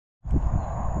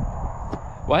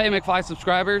Well, hey McFly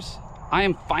subscribers, I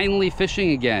am finally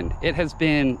fishing again. It has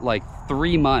been like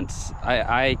 3 months.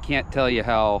 I can't tell you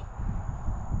how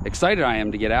excited I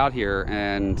am to get out here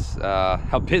and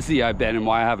how busy I've been and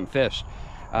why I haven't fished.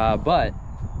 But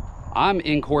I'm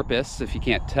in Corpus, if you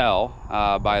can't tell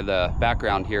by the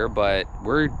background here, but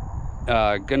we're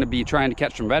gonna be trying to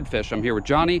catch some redfish. I'm here with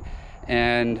Johnny,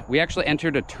 and we actually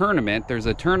entered a tournament. There's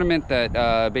a tournament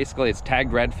that basically it's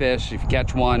tagged redfish. If you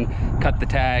catch one, cut the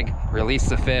tag, release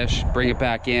the fish, bring it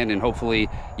back in, and hopefully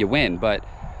you win. But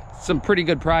some pretty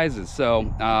good prizes. So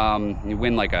you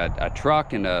win like a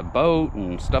truck and a boat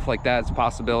and stuff like that. It's a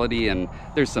possibility, and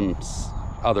there's some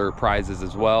other prizes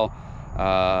as well.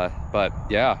 But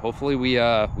yeah, hopefully we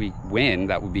win.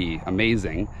 That would be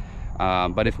amazing.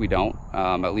 But if we don't,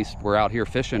 at least we're out here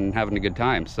fishing and having a good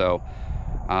time. So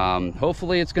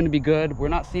hopefully it's going to be good. We're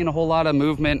not seeing a whole lot of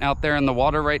movement out there in the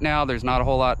water right now. There's not a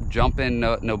whole lot jumping,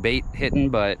 no bait hitting,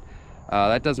 but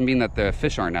that doesn't mean that the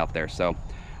fish aren't out there. So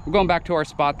we're going back to our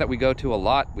spot that we go to a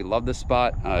lot. We love this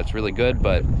spot. It's really good,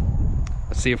 but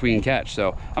let's see if we can catch.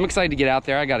 So I'm excited to get out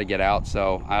there. I got to get out,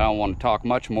 so I don't want to talk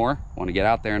much more. I want to get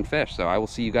out there and fish. So I will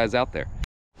see you guys out there.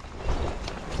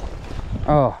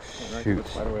 Oh shoot.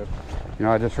 You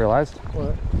know, I just realized.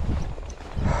 What?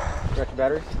 Got your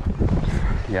batteries?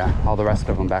 Yeah, all the rest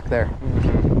of them back there.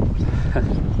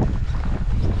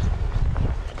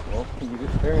 Well, you get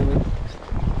sparingly.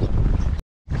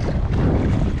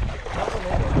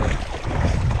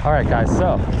 All right, guys,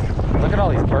 so look at all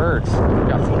these birds. We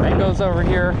got flamingos over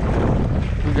here.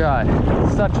 We got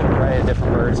such an array of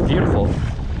different birds. Beautiful.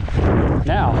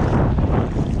 Now,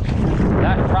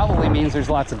 that probably means there's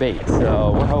lots of bait,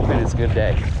 so we're hoping it's a good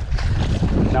day.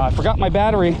 Now, I forgot my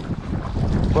battery.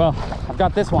 Well, I've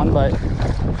got this one, but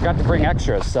I forgot to bring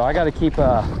extras, so I got to keep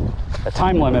a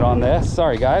time limit on this.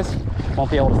 Sorry, guys.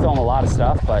 Won't be able to film a lot of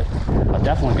stuff, but I'll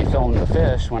definitely be filming the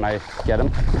fish when I get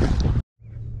them.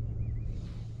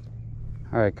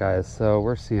 All right, guys, so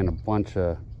we're seeing a bunch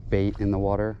of bait in the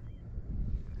water,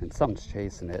 and something's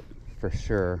chasing it for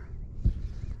sure.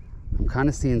 I'm kind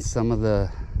of seeing some of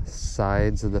the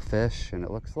sides of the fish, and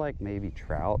it looks like maybe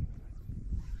trout.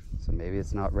 So maybe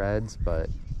it's not reds, but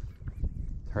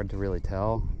it's hard to really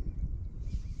tell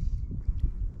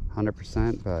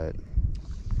 100%, but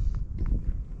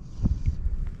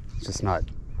it's just not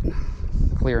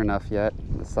clear enough yet.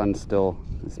 The sun's still,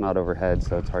 it's not overhead,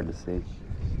 so it's hard to see.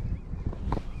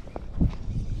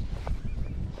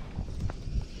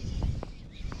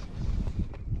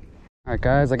 All right,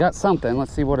 guys, I got something.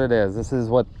 Let's see what it is. This is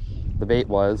what the bait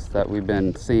was that we've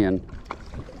been seeing,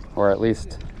 or at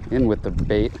least in with the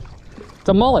bait. It's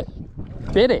a mullet.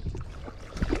 Bit it.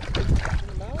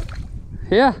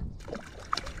 Yeah.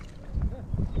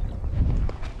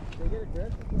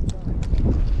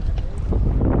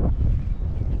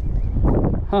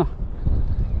 Huh.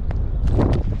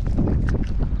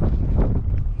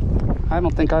 I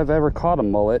don't think I've ever caught a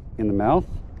mullet in the mouth.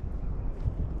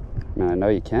 I mean, I know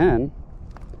you can.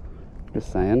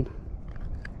 Just saying.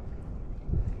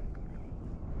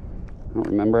 I don't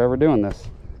remember ever doing this.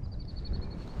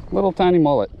 Little tiny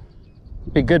mullet.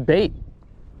 Be good bait.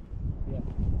 Yeah.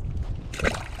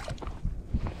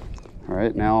 All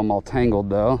right, now I'm all tangled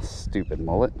though. Stupid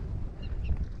mullet.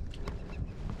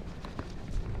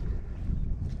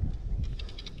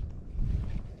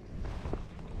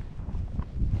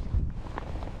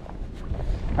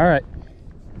 All right,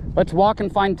 let's walk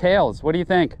and find tails. What do you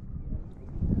think?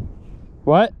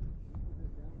 What?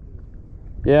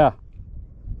 Yeah.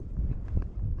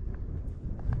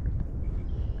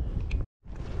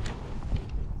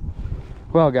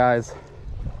 Well, guys,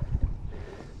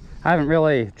 I haven't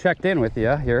really checked in with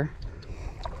you here.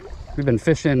 We've been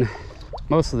fishing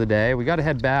most of the day. We got to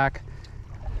head back.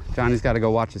 Johnny's got to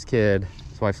go watch his kid.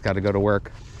 His wife's got to go to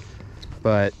work.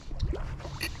 But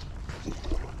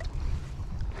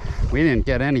we didn't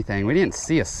get anything. We didn't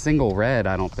see a single red,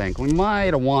 I don't think. We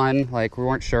might have won. Like, we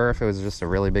weren't sure if it was just a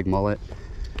really big mullet.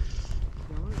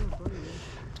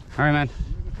 All right, man.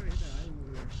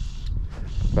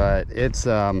 But it's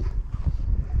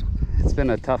been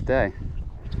a tough day.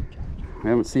 We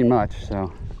haven't seen much,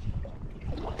 so.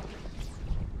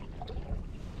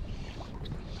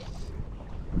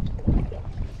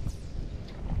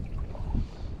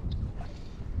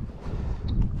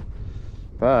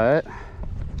 But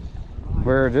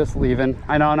we're just leaving.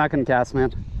 I know I'm not gonna cast,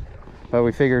 man, but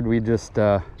we figured we'd just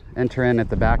enter in at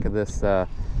the back of this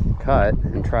cut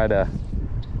and try to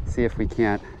see if we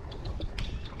can't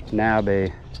nab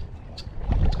a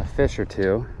fish or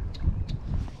two.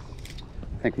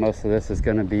 I think most of this is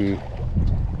going to be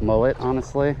mullet,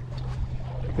 honestly,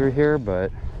 through here,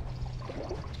 but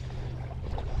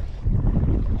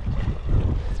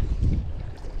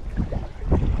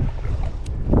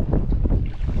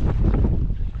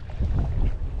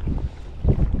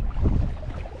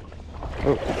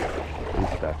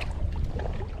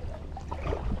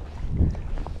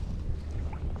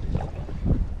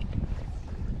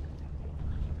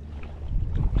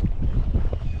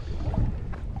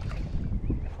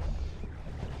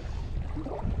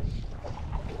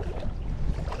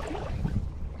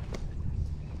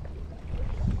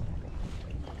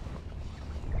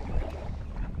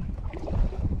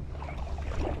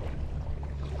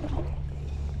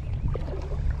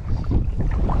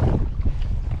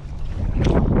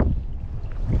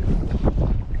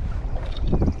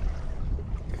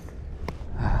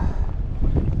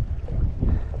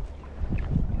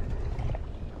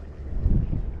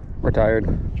tired.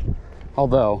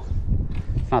 Although,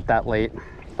 it's not that late,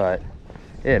 but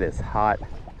it is hot.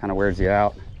 Kind of wears you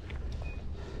out.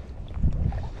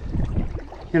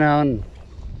 You know, and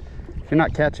if you're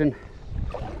not catching,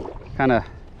 kind of, I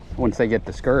wouldn't say get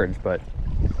discouraged, but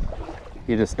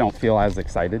you just don't feel as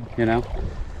excited, you know?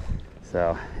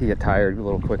 So you get tired a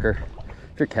little quicker.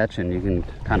 If you're catching, you can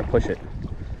kind of push it.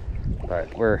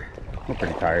 But we're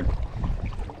pretty tired.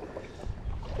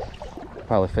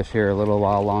 Probably fish here a little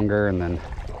while longer and then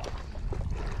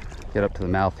get up to the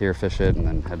mouth here, fish it, and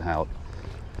then head out.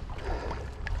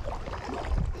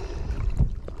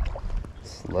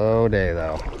 Slow day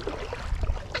though.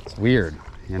 It's weird,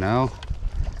 you know?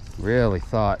 Really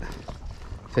thought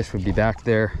fish would be back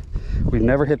there. We've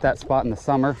never hit that spot in the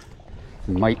summer.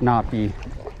 It might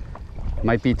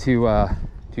be too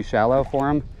shallow for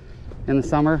them in the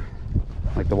summer.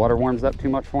 Like the water warms up too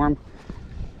much for them.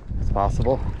 It's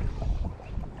possible.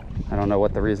 I don't know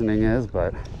what the reasoning is,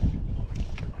 but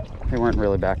they weren't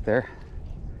really back there.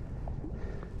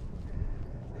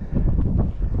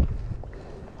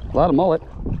 A lot of mullet,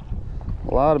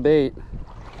 a lot of bait.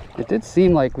 It did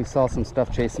seem like we saw some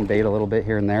stuff chasing bait a little bit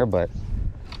here and there, but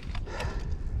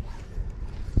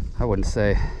I wouldn't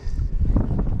say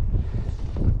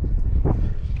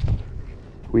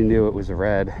we knew it was a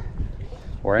red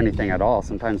or anything at all.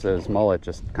 Sometimes those mullet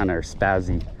just kind of are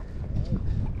spazzy.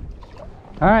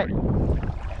 All right.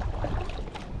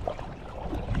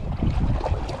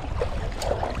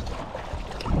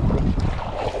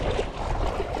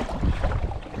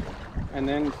 And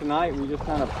then tonight we just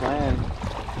kind of plan,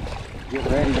 get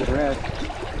ready, get rest.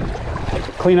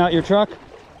 Clean out your truck.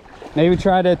 Maybe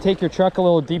try to take your truck a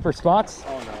little deeper spots.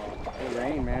 Oh no, it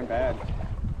rained, man, bad.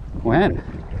 When?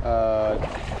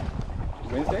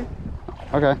 Wednesday?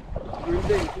 Okay.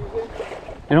 Wednesday and Tuesday?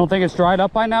 You don't think it's dried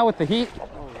up by now with the heat? Oh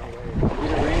no way.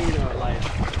 It rained like,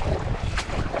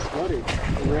 what is it?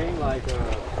 It rained like,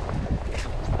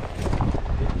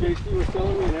 JC was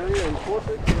telling me an area in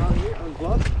Corpus around here on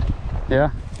Bluff.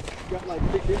 Yeah. Got like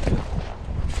 6 inches.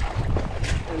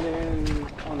 And then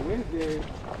on Wednesday,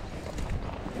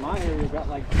 my area got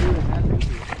like 2.5 inches.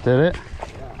 Did it?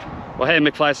 Yeah. Well, hey,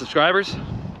 McFly subscribers.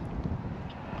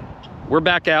 We're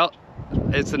back out.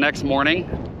 It's the next morning.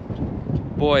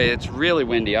 Boy, it's really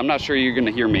windy. I'm not sure you're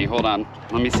gonna hear me. Hold on.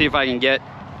 Let me see if I can get...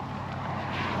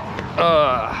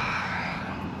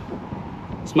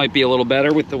 This might be a little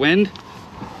better with the wind.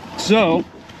 So,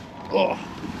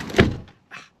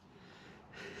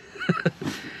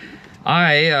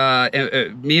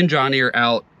 me and Johnny are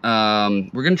out.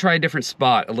 We're gonna try a different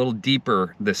spot, a little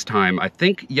deeper this time. I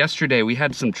think yesterday we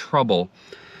had some trouble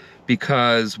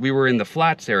because we were in the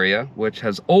flats area, which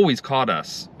has always caught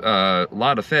us a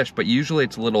lot of fish, but usually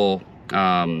it's a little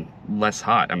less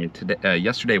hot. I mean,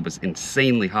 yesterday was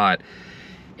insanely hot,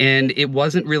 and it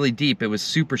wasn't really deep. It was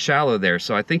super shallow there,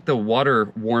 so I think the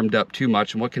water warmed up too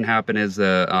much, and what can happen is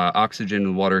the oxygen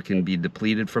in the water can be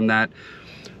depleted from that,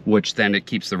 which then it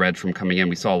keeps the reds from coming in.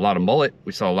 We saw a lot of mullet,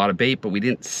 we saw a lot of bait, but we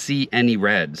didn't see any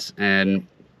reds, and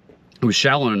it was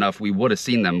shallow enough we would have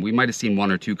seen them. We might have seen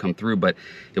 1 or 2 come through, but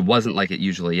it wasn't like it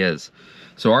usually is.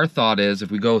 So our thought is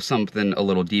if we go something a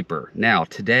little deeper. Now,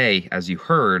 today, as you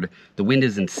heard, the wind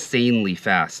is insanely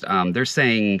fast. They're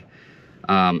saying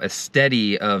a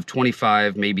steady of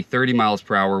 25, maybe 30 miles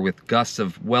per hour with gusts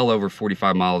of well over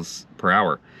 45 miles per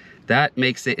hour. That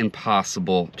makes it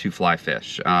impossible to fly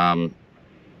fish.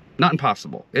 Not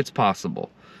impossible, it's possible.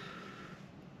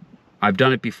 I've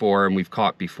done it before and we've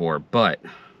caught before, but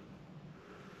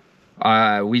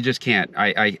we just can't.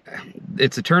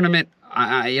 It's a tournament.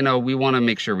 You know, we want to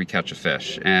make sure we catch a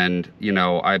fish, and you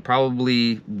know, I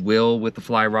probably will with the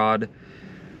fly rod,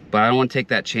 but I don't want to take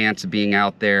that chance of being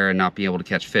out there and not being able to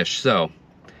catch fish. So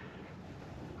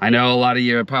I know a lot of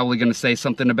you are probably going to say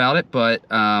something about it, but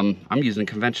I'm using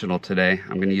conventional today.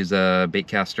 I'm going to use a bait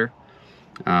caster.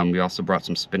 We also brought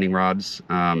some spinning rods,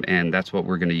 and that's what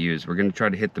we're going to use. We're going to try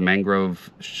to hit the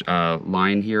mangrove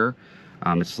line here.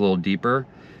 It's a little deeper,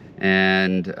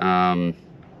 and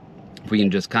if we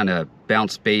can just kind of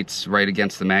bounce baits right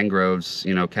against the mangroves,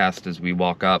 you know, cast as we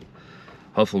walk up,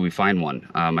 hopefully we find one.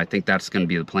 I think that's going to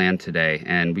be the plan today,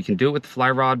 and we can do it with the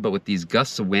fly rod, but with these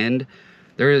gusts of wind,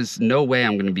 there is no way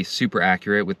I'm going to be super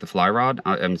accurate with the fly rod.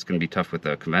 It's going to be tough with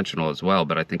the conventional as well,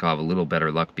 but I think I'll have a little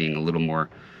better luck being a little more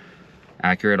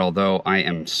accurate, although I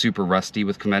am super rusty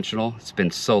with conventional. It's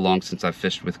been so long since I've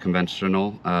fished with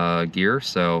conventional gear,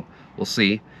 so we'll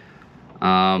see.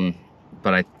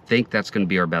 But I think that's going to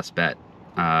be our best bet.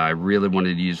 I really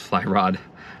wanted to use fly rod.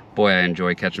 Boy, I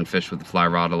enjoy catching fish with the fly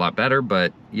rod a lot better,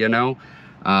 but you know,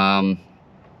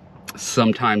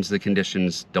 sometimes the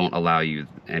conditions don't allow you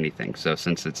anything. So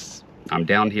since it's I'm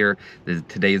down here.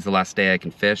 Today is the last day I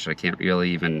can fish. I can't really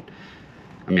even,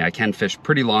 I mean, I can fish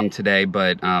pretty long today,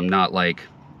 but not like,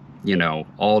 you know,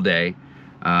 all day.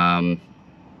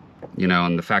 You know,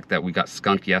 and the fact that we got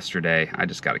skunked yesterday, I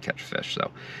just got to catch fish.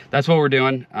 So that's what we're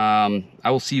doing. I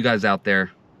will see you guys out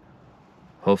there.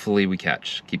 Hopefully we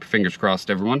catch. Keep your fingers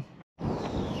crossed, everyone.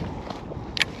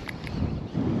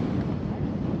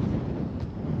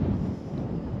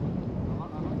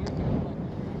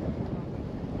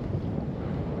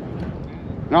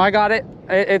 No, I got it.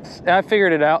 I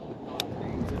figured it out.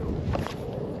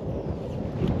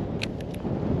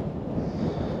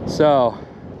 So,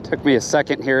 took me a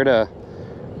second here to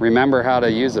remember how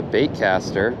to use a bait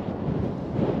caster.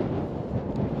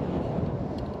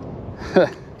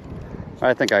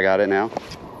 I think I got it now.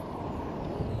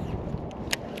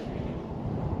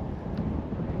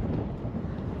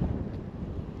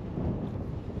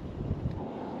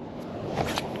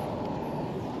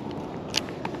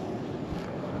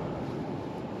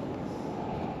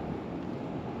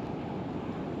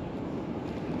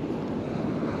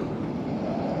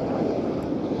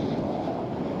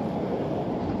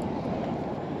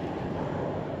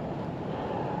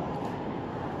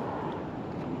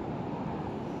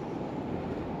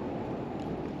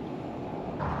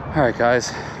 All right,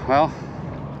 guys, well,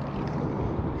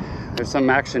 there's some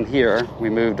action here. We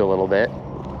moved a little bit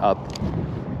up,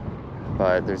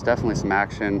 but there's definitely some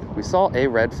action. We saw a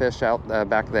redfish out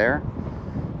back there.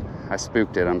 I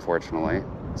spooked it, unfortunately.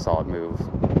 Saw it move,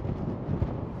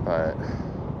 but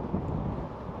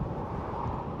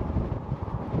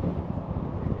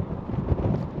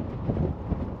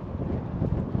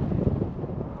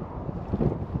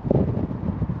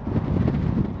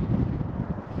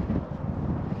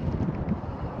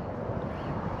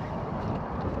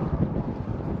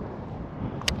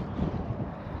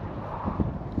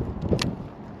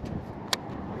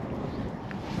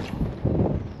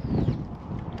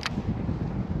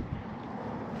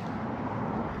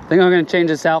I think I'm gonna change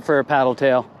this out for a paddle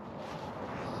tail.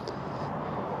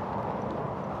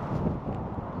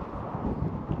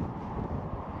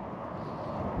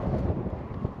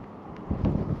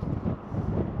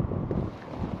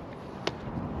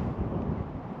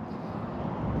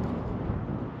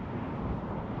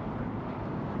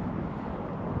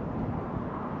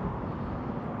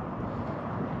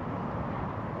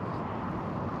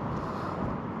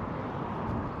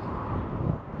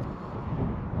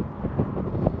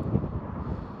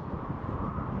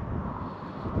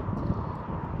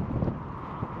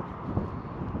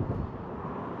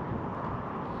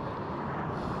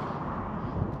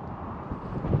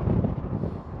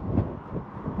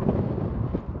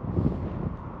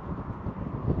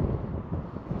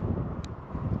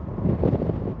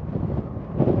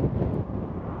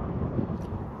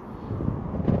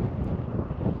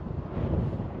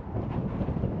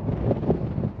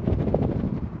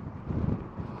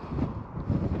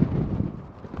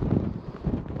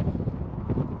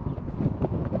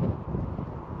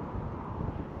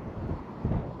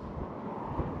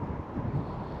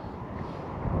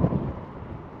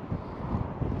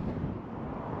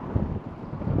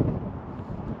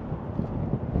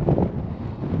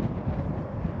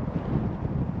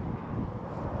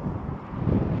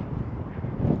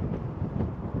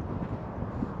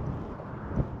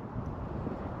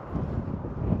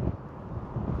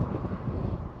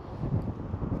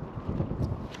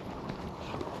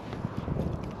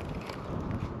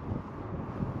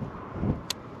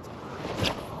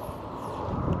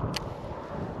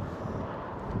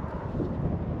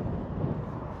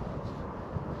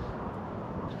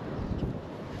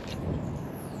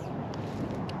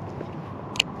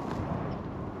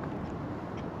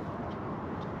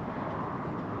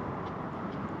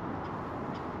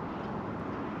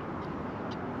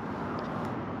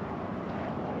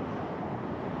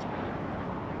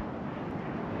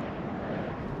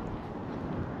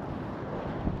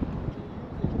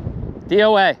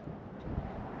 DOA.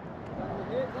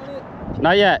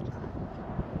 Not yet.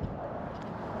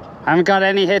 I haven't got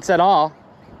any hits at all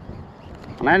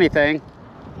on anything.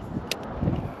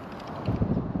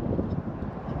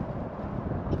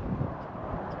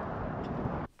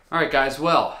 All right, guys,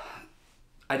 well,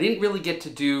 I didn't really get to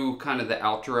do kind of the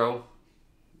outro.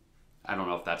 I don't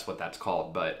know if that's what that's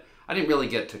called, but I didn't really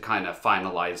get to kind of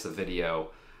finalize the video,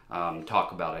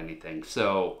 talk about anything.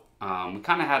 So we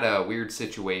kind of had a weird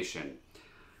situation.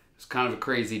 It was kind of a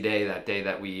crazy day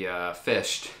that we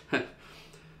fished.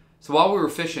 So while we were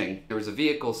fishing, there was a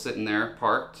vehicle sitting there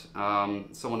parked.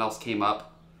 Someone else came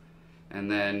up, and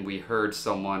then we heard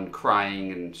someone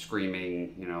crying and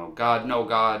screaming, you know, God, no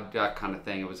God, that kind of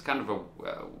thing. It was kind of a,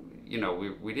 you know,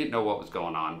 we didn't know what was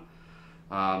going on.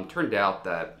 Turned out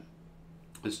that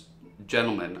this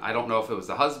gentleman, I don't know if it was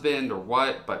the husband or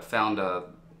what, but found a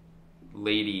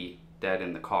lady dead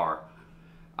in the car.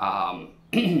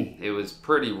 It was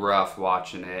pretty rough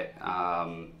watching it,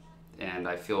 and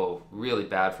I feel really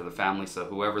bad for the family. So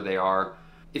whoever they are,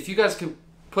 if you guys could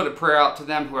put a prayer out to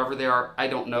them, whoever they are. I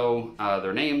don't know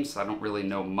their names. I don't really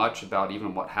know much about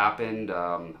even what happened.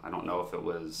 I don't know if it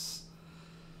was,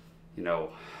 you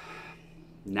know,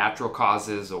 natural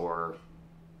causes or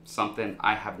something.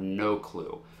 I have no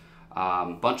clue.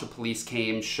 Bunch of police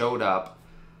came, showed up,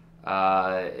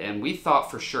 and we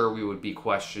thought for sure we would be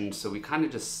questioned, so we kind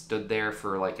of just stood there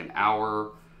for like an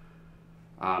hour,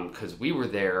 because we were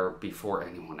there before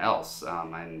anyone else,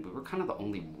 and we were kind of the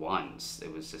only ones.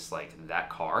 It was just like that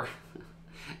car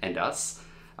and us,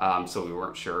 so we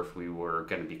weren't sure if we were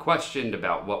going to be questioned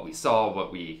about what we saw,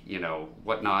 what we, you know,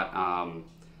 whatnot. I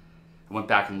went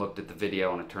back and looked at the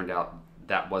video, and it turned out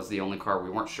that was the only car. We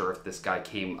weren't sure if this guy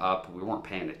came up. We weren't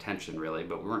paying attention really,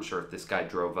 but we weren't sure if this guy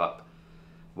drove up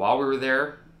while we were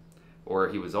there or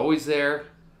he was always there.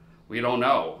 We don't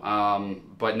know.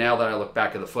 But now that I look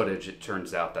back at the footage, it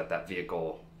turns out that that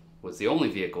vehicle was the only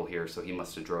vehicle here, so he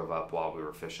must have drove up while we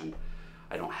were fishing.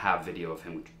 I don't have video of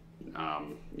him,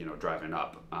 you know, driving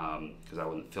up, because I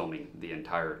wasn't filming the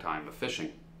entire time of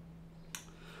fishing.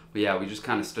 But yeah, we just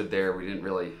kind of stood there. We didn't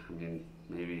really, I mean,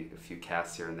 maybe a few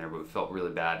casts here and there, but it felt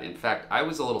really bad. In fact, I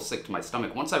was a little sick to my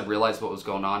stomach. Once I realized what was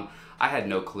going on, I had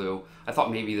no clue. I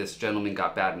thought maybe this gentleman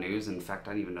got bad news. In fact,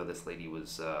 I didn't even know this lady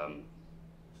was,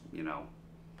 you know,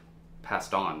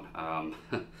 passed on.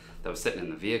 That was sitting in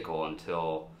the vehicle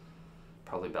until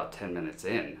probably about 10 minutes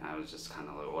in. I was just kind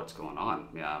of like, what's going on?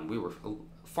 Yeah, we were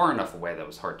far enough away that it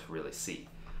was hard to really see.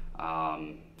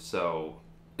 So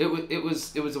it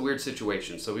was a weird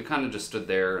situation. So we kind of just stood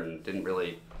there and didn't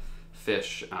really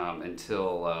fish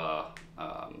until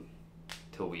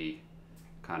we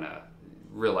kind of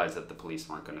realized that the police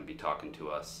weren't going to be talking to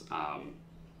us.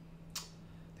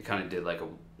 They kind of did like a,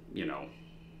 you know,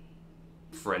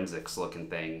 forensics looking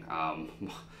thing.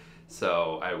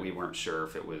 So we weren't sure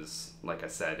if it was, like I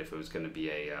said, if it was going to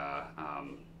be a,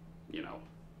 you know,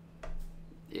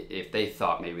 if they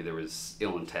thought maybe there was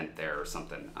ill intent there or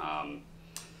something.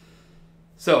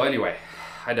 So anyway,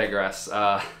 I digress.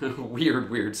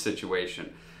 Weird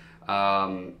situation.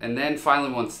 And then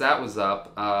finally, once that was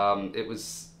up, it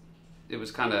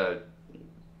was kind of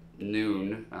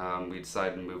noon. We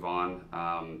decided to move on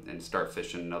and start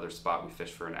fishing another spot. We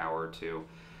fished for an hour or two.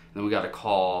 And then we got a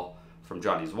call from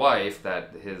Johnny's wife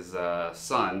that his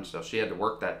son, so she had to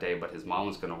work that day, but his mom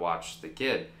was going to watch the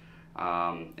kid.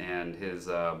 And his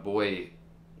boy,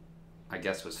 I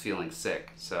guess, was feeling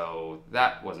sick, so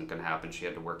that wasn't going to happen. She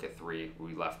had to work at 3.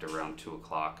 We left around 2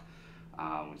 o'clock.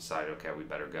 We decided, okay, we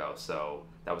better go. So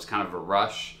that was kind of a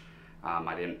rush.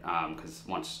 I didn't, because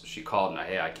once she called and,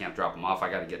 hey, I can't drop him off, I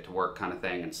got to get to work kind of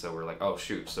thing. And so we're like, oh,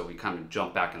 shoot. So we kind of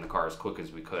jumped back in the car as quick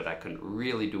as we could. I couldn't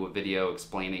really do a video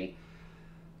explaining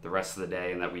the rest of the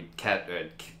day and that we'd catch,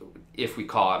 if we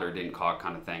caught or didn't caught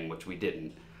kind of thing, which we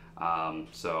didn't.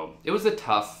 So it was a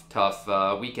tough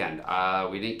weekend.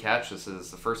 We didn't catch. This is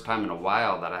the first time in a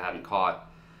while that I hadn't caught.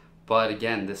 But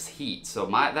again, this heat. So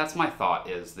that's my thought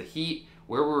is the heat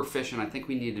where we were fishing. I think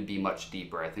we needed to be much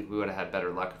deeper. I think we would have had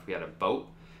better luck if we had a boat.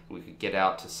 We could get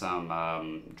out to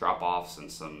some drop-offs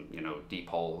and some, you know, deep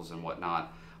holes and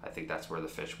whatnot. I think that's where the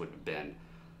fish would have been.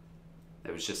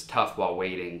 It was just tough while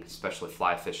waiting, especially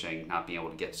fly fishing, not being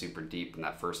able to get super deep, and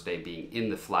that first day being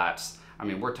in the flats. I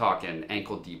mean, we're talking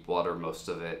ankle deep water, most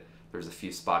of it. There's a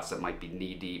few spots that might be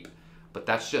knee deep, but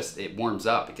that's just, it warms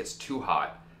up. It gets too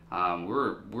hot. We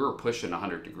were pushing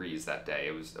 100 degrees that day.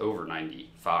 It was over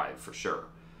 95 for sure.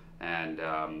 And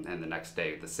the next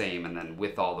day the same. And then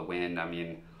with all the wind, I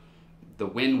mean, the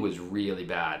wind was really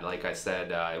bad. Like I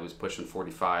said, it was pushing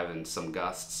 45 and some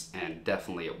gusts, and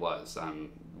definitely it was.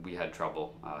 We had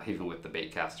trouble, even with the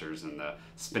bait casters and the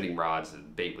spinning rods. The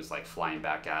bait was like flying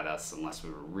back at us unless we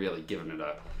were really giving it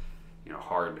a, you know,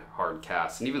 hard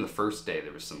cast. And even the first day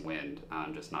there was some wind,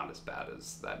 just not as bad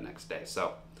as that next day.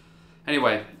 So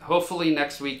anyway, hopefully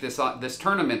next week, this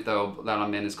tournament though that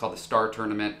I'm in is called the Star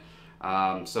Tournament.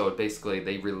 So basically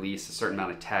they release a certain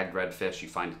amount of tagged redfish. You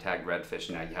find a tagged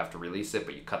redfish, now you have to release it,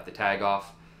 but you cut the tag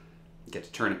off. You get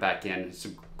to turn it back in. It's a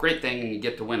great thing, and you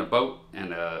get to win a boat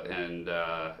and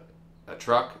a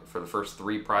truck for the first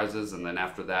 3 prizes, and then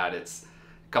after that it's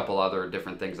a couple other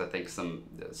different things. I think some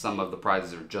of the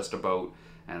prizes are just a boat,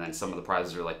 and then some of the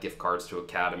prizes are like gift cards to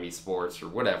Academy Sports or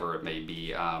whatever it may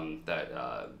be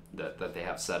that they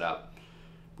have set up.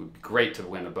 It would be great to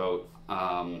win a boat.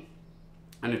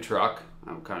 a new truck.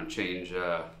 I'll kind of change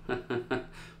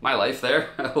my life there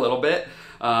a little bit.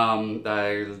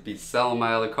 I'd be selling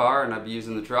my other car and I'd be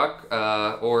using the truck,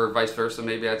 or vice versa.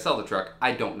 Maybe I'd sell the truck.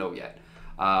 I don't know yet.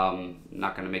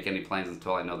 Not going to make any plans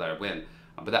until I know that I win.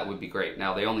 But that would be great.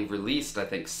 Now, they only released, I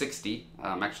think, 60,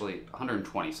 actually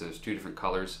 120. So there's 2 different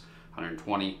colors,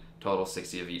 120 total,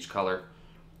 60 of each color.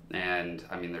 And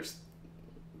I mean, there's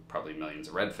probably millions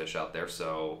of redfish out there,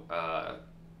 so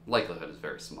likelihood is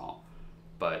very small.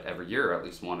 But every year, at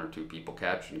least 1 or 2 people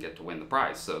catch and get to win the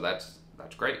prize. So that's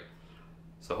great.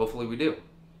 So hopefully we do.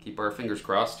 Keep our fingers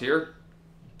crossed here.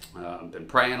 Been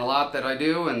praying a lot that I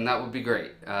do, and that would be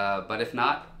great. But if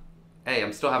not, hey,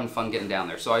 I'm still having fun getting down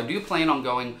there. So I do plan on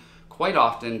going quite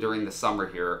often during the summer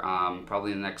here.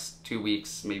 Probably in the next 2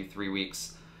 weeks, maybe 3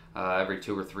 weeks. Every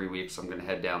 2 or 3 weeks, I'm going to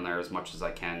head down there as much as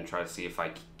I can, try to see if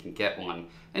I can get one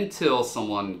until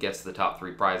someone gets the top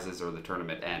 3 prizes or the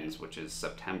tournament ends, which is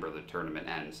September. The tournament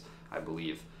ends, I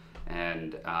believe.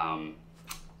 And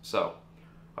so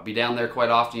I'll be down there quite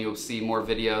often. You'll see more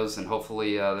videos, and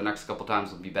hopefully the next couple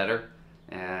times will be better.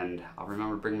 And I'll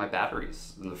remember to bring my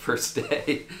batteries on the first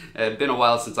day. It had been a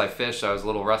while since I fished. I was a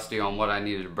little rusty on what I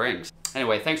needed to bring.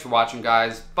 Anyway, thanks for watching,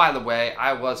 guys. By the way,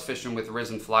 I was fishing with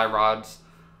Risen Fly rods.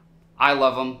 I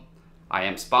love them. I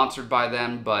am sponsored by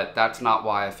them, but that's not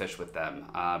why I fish with them.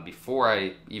 Before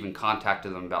I even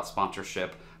contacted them about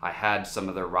sponsorship, I had some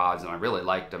of their rods and I really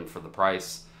liked them for the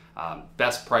price.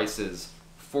 Best prices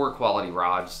for quality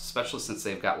rods, especially since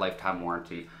they've got lifetime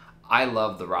warranty. I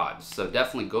love the rods, so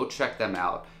definitely go check them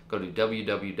out. Go to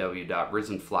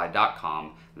www.risenfly.com.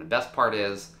 And the best part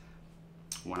is,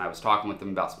 when I was talking with them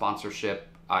about sponsorship,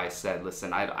 I said,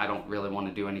 listen, I don't really want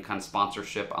to do any kind of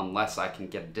sponsorship unless I can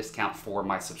get a discount for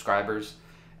my subscribers.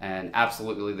 And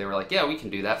absolutely, they were like, yeah, we can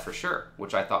do that for sure,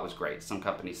 which I thought was great. Some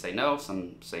companies say no,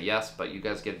 some say yes, but you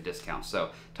guys get a discount. So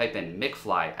type in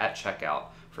McFly at checkout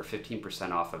for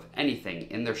 15% off of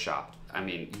anything in their shop. I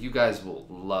mean, you guys will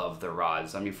love their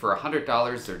rods. I mean, for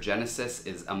 $100, their Genesis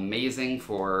is amazing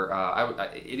for,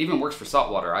 it even works for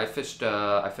saltwater. I fished their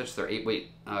 8-weight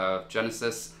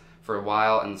Genesis for a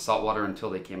while in the saltwater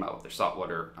until they came out with their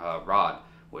saltwater rod,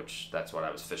 which that's what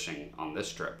I was fishing on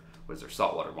this trip, was their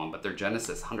saltwater one. But their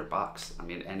Genesis, $100. I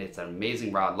mean, and it's an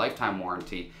amazing rod, lifetime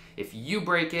warranty. If you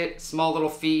break it, small little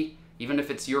fee, even if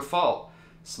it's your fault,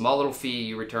 small little fee,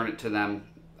 you return it to them.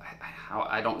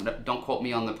 I don't quote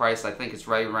me on the price. I think it's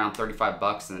right around 35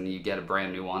 bucks, and then you get a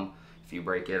brand new one if you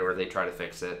break it or they try to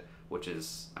fix it, which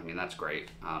is, I mean, that's great.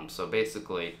 So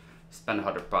basically, spend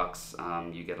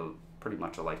 $100, you get pretty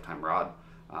much a lifetime rod.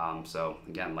 So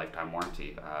again, lifetime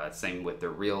warranty. Same with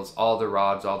their reels, all their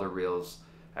rods, all their reels,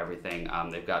 everything.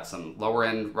 They've got some lower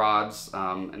end rods,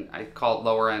 and I call it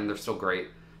lower end. They're still great.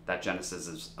 That Genesis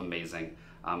is amazing.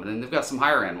 And then they've got some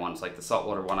higher end ones, like the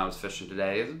saltwater one I was fishing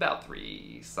today is about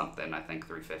 $3 something. I think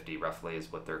 $3.50 roughly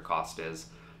is what their cost is,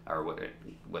 or what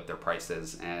their price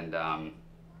is. And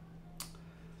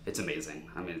it's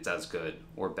amazing. I mean, it's as good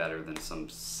or better than some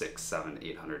 $600,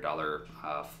 $700,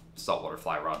 $800 saltwater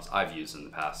fly rods I've used in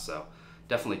the past. So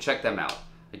definitely check them out.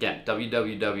 Again,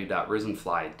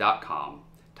 www.risenfly.com.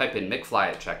 Type in McFly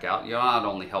at checkout. You'll not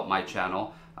only help my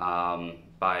channel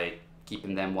by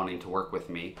keeping them wanting to work with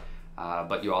me,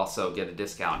 but you also get a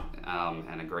discount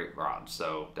and a great rod.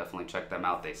 So definitely check them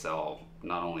out. They sell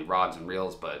not only rods and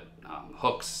reels, but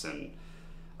hooks and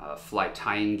fly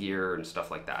tying gear and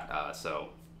stuff like that. So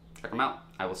check them out.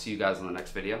 I will see you guys in the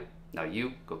next video. Now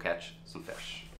you go catch some fish.